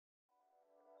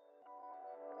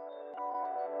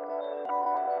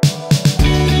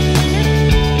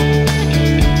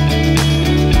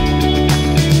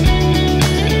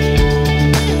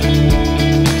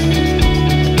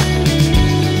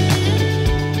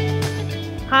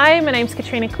Hi, my name's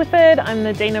Katrina Clifford. I'm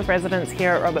the Dean of Residence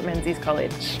here at Robert Menzies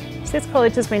College. This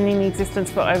college has been in existence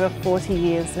for over 40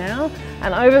 years now,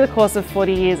 and over the course of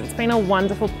 40 years it's been a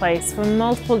wonderful place for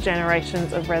multiple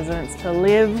generations of residents to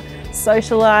live,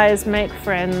 socialise, make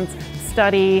friends,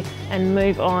 study and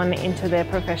move on into their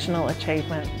professional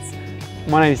achievements.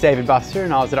 My name is David Buster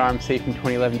and I was at RMC from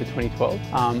 2011 to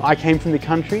 2012. I came from the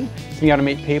country to be able to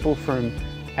meet people from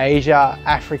Asia,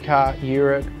 Africa,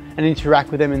 Europe and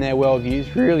interact with them in their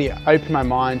worldviews. Really opened my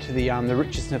mind to the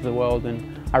richness of the world,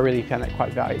 and I really found that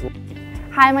quite valuable.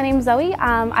 Hi, my name's Zoe.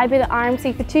 I've been at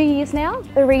RMC for 2 years now.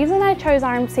 The reason I chose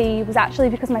RMC was actually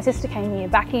because my sister came here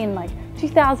back in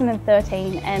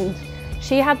 2013 and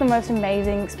she had the most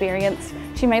amazing experience.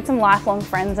 She made some lifelong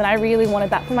friends and I really wanted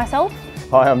that for myself.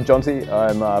 Hi, I'm Jonty.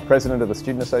 I'm President of the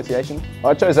Student Association.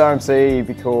 I chose RMC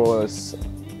because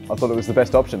I thought it was the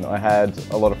best option. I had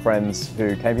a lot of friends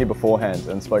who came here beforehand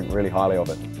and spoke really highly of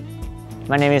it.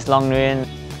 My name is Long Nguyen.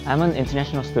 I'm an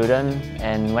international student,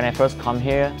 and when I first come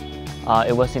here,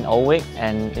 it was in Owick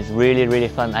and it's really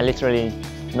fun. I literally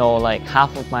know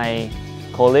half of my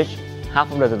college, half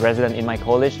of the residents in my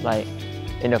college,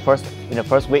 in the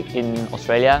first week in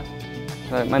Australia.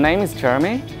 My name is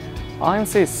Jeremy.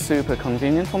 RMC is super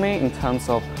convenient for me in terms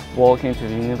of walking to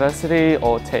the university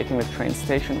or taking the train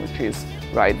station, which is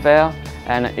right there,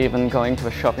 and even going to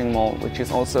a shopping mall, which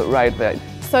is also right there.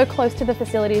 So close to the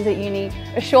facilities at uni.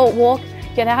 A short walk,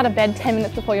 get out of bed 10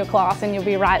 minutes before your class and you'll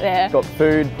be right there. Got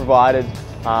food provided,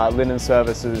 linen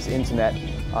services, internet.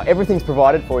 Everything's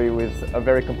provided for you with a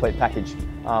very complete package,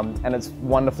 and it's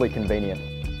wonderfully convenient.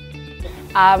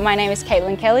 My name is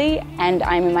Caitlin Kelly and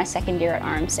I'm in my second year at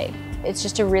RMC. It's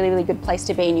just a really good place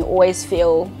to be, and you always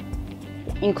feel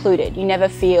included. You never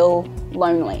feel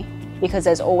lonely because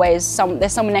there's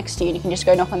someone next to you and you can just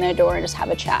go knock on their door and just have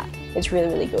a chat. It's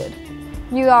really good.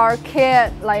 You are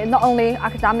cared not only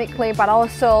academically but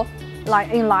also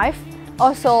in life,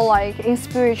 also in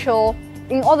spiritual,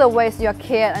 in other ways you are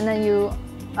cared, and then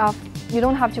you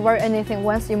don't have to worry anything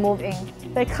once you move in.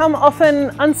 They come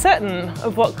often uncertain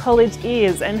of what college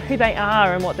is and who they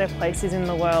are and what their place is in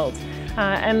the world.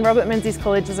 And Robert Menzies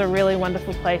College is a really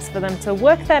wonderful place for them to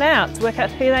work that out, to work out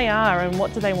who they are and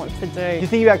what do they want to do. If you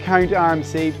think about coming to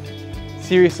RMC,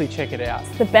 seriously check it out.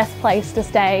 It's the best place to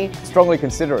stay. Strongly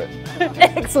consider it.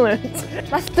 Excellent.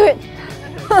 Let's do it!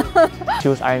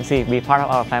 Choose RMC, be part of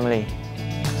our family.